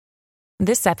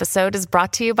This episode is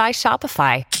brought to you by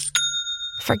Shopify.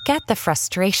 Forget the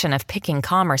frustration of picking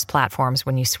commerce platforms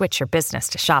when you switch your business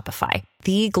to Shopify,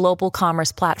 the global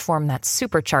commerce platform that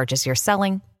supercharges your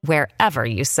selling wherever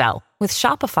you sell. With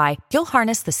Shopify, you'll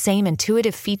harness the same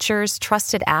intuitive features,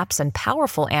 trusted apps, and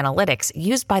powerful analytics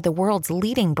used by the world's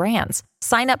leading brands.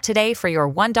 Sign up today for your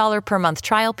 $1 per month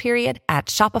trial period at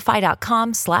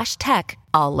shopify.com/tech,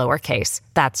 all lowercase.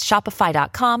 That's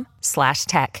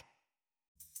shopify.com/tech.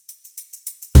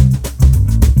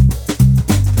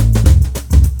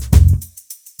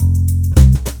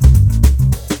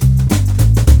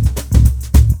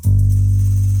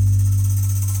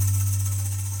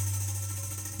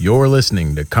 You're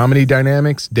listening to Comedy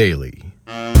Dynamics Daily.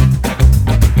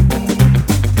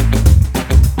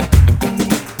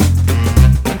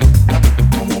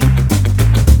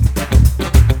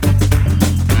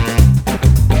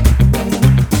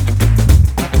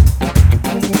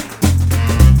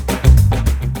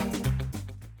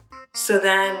 So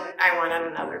then I went on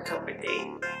another COVID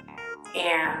date,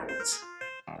 and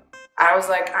I was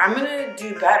like, I'm gonna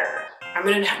do better. I'm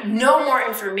gonna have no more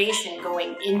information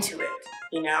going into it,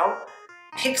 you know?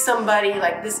 Pick somebody,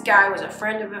 like this guy was a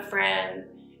friend of a friend.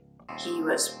 He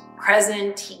was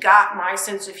present. He got my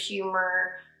sense of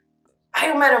humor.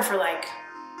 I met him for like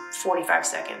 45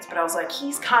 seconds, but I was like,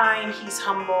 he's kind, he's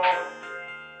humble,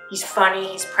 he's funny,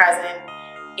 he's present.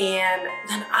 And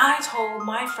then I told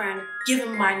my friend, give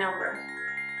him my number.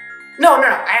 No,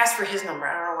 I asked for his number.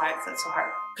 I don't know why that's so hard.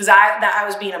 Because I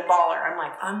was being a baller. I'm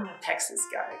like, I'm going to text this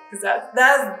guy. Because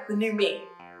that's the new me.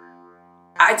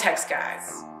 I text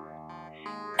guys.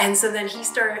 And so then he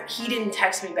didn't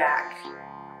text me back,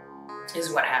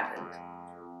 is what happened.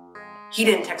 He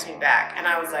didn't text me back. And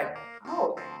I was like,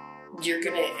 oh, you're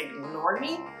going to ignore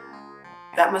me?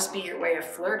 That must be your way of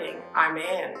flirting. I'm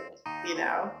in, you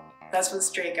know? That's what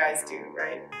straight guys do,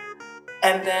 right?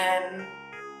 And then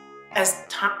as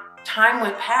time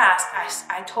went past,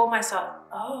 I told myself,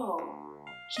 oh,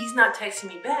 he's not texting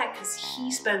me back because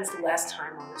he spends less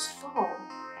time on his phone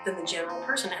than the general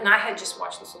person. And I had just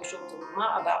watched The Social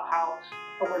Dilemma about how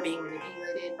we're being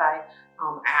manipulated by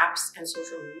apps and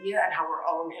social media, and how we're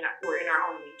in our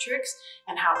own matrix,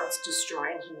 and how it's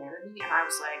destroying humanity. And I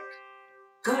was like,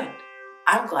 good.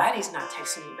 I'm glad he's not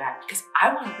texting me back because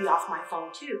I want to be off my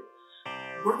phone too.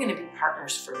 We're going to be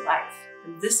partners for life.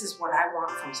 And this is what I want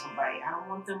from somebody. I don't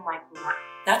want them like,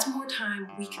 that's more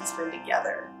time we can spend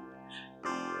together.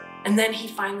 And then he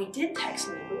finally did text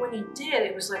me. But when he did,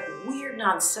 it was like weird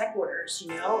non sequiturs,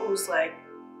 you know? It was like,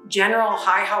 general,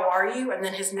 hi, how are you? And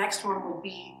then his next one would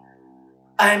be,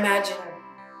 I imagine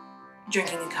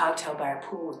drinking a cocktail by a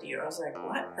pool with you. I was like,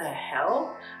 what the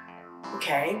hell?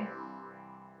 Okay.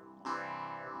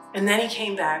 And then he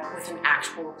came back with an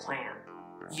actual plan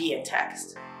via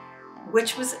text,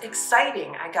 which was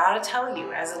exciting. I gotta tell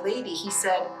you, as a lady, he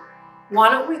said, why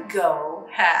don't we go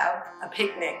have a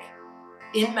picnic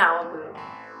in Malibu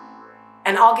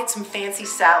and I'll get some fancy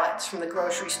salads from the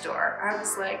grocery store. I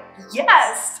was like,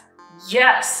 yes,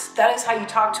 that is how you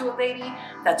talk to a lady.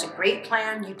 That's a great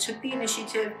plan. You took the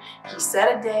initiative. He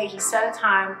set a day, he set a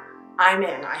time. I'm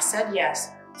in. I said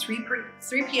yes. 3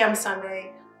 p.m.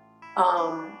 Sunday.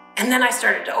 And then I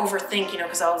started to overthink, you know,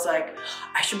 because I was like,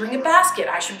 I should bring a basket,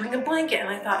 I should bring a blanket. And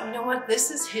I thought, you know what,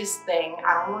 this is his thing.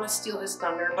 I don't want to steal his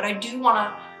thunder, but I do want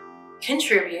to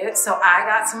contribute. So I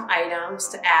got some items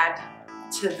to add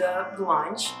to the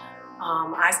lunch.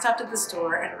 I stopped at the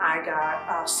store and I got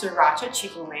sriracha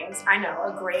chicken wings. I know,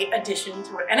 a great addition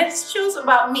to it. And it shows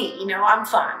about me, you know, I'm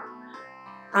fun.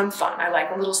 I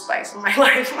like a little spice in my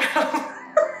life.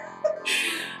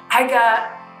 I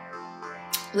got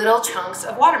little chunks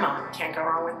of watermelon, can't go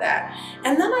wrong with that.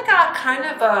 And then I got kind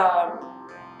of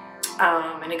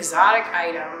an exotic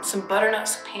item, some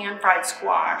pan-fried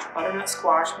butternut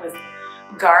squash with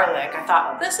garlic. I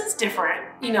thought, oh, this is different.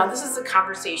 You know, this is a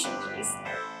conversation piece.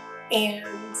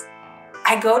 And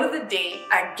I go to the date,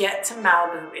 I get to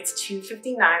Malibu, it's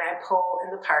 2:59, I pull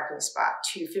in the parking spot,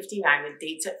 2:59, the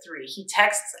date's at 3. He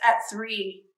texts at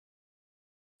 3,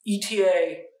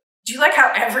 ETA. Do you like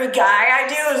how every guy I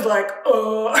do is like,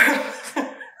 oh.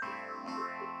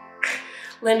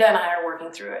 Linda and I are working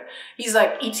through it. He's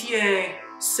like, ETA,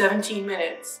 17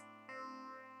 minutes.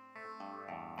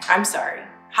 I'm sorry.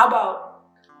 How about,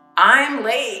 I'm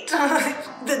late.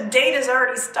 The date has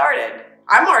already started.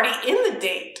 I'm already in the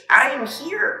date. I am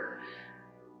here.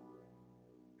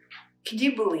 Can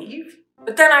you believe?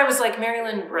 But then I was like,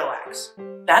 Marilyn, relax.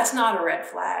 That's not a red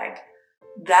flag.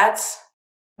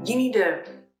 You need to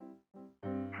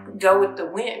go with the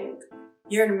wind.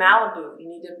 You're in Malibu. You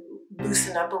need to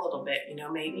loosen up a little bit. You know,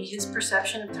 maybe his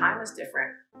perception of time is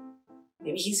different.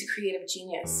 Maybe he's a creative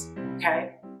genius,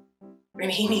 okay?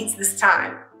 And he needs this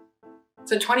time.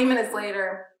 So 20 minutes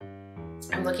later,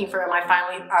 I'm looking for him. I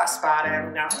finally spot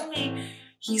him. Now, hey,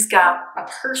 he's got a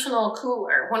personal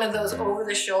cooler, one of those over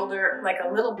the shoulder, like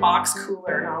a little box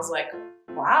cooler. And I was like,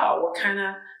 wow, what kind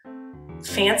of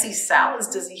fancy salads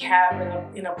does he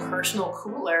have in a personal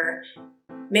cooler?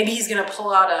 Maybe he's gonna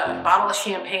pull out a bottle of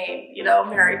champagne, you know,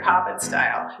 Mary Poppins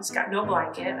style. He's got no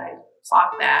blanket. I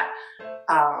clocked that.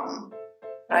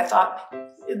 But I thought,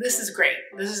 this is great.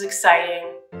 This is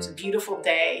exciting. It's a beautiful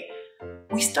day.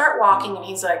 We start walking and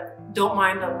he's like, don't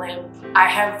mind the limp. I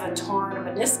have the torn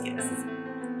meniscus.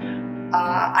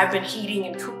 I've been heating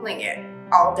and cooling it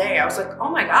all day. I was like, oh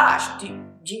my gosh, you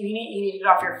need to get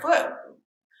off your foot.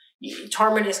 You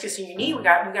torn meniscus in your knee. We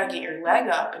got to get your leg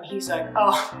up. And he's like,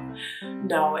 oh,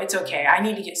 no, it's okay. I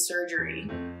need to get surgery.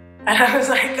 And I was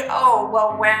like, oh,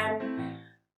 well, when?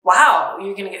 Wow,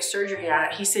 you're going to get surgery on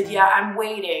it. He said, yeah, I'm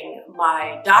waiting.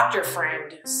 My doctor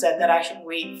friend said that I should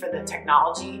wait for the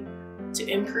technology to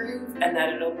improve and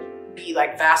that it'll be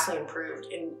like vastly improved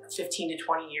in 15 to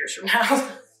 20 years from now.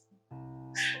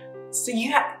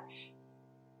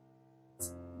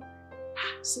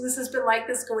 So this has been like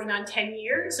this going on 10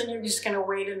 years and you're just going to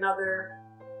wait another,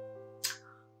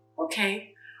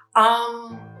 okay.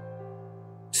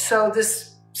 So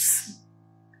this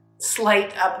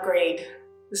slight upgrade,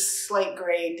 this slight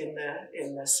grade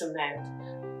in the cement,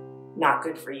 not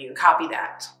good for you. Copy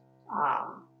that.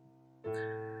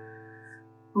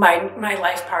 My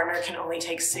life partner can only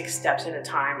take 6 steps at a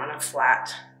time on a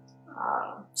flat,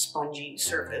 spongy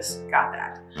surface. Got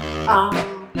that.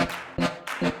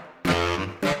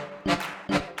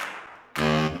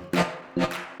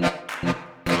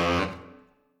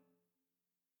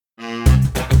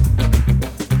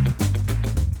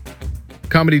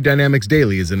 Comedy Dynamics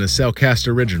Daily is an Acelcast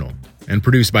original and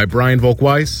produced by Brian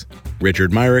Volk-Weiss,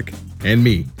 Richard Myrick, and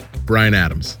me, Brian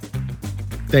Adams.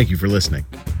 Thank you for listening.